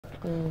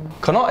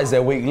Konate is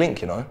their weak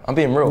link, you know. I'm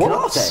being real.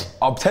 What?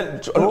 I'm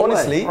telling,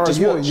 honestly, just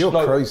watch. You're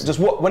crazy. Just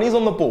watch. When he's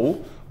on the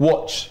ball,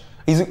 watch.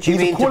 He's a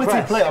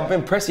quality player. I've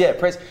been press. Yeah,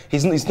 press.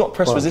 He's not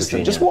press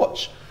resistant. Just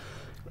watch.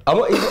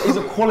 He's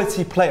a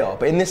quality player,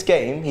 but in this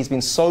game, he's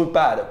been so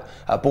bad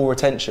at ball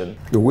retention.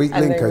 The weak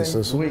link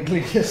case. Weak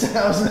link is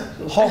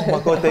oh my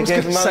God, they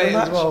gave him man of the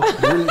match. Well.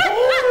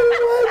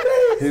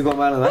 Who got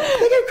man of that?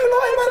 They gave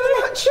Konate man of the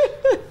match.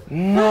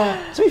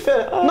 No, to be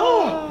fair,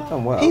 no.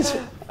 Done well. He's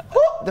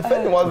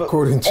defending one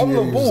according to on you,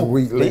 the he's ball. a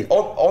weak link.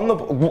 On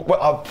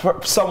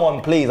the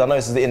someone please. I know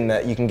this is the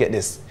internet. You can get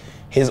this.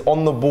 His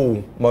on the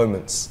ball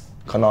moments.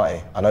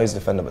 Konate. I know he's a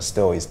defender, but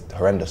still, he's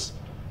horrendous.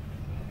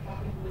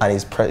 And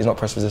he's not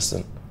press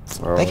resistant.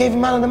 They gave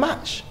him man of the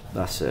match.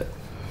 That's it.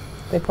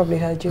 They probably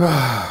heard you.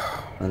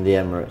 And the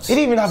Emirates. He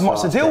didn't even have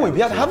much to deal with.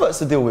 He had Havertz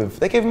to deal with.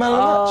 They gave him man of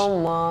the match. Oh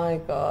my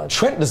God.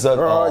 Trent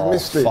deserved. Oh, he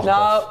missed it.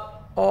 No.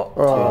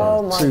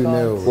 Oh my God.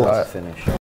 2-0. What a finish.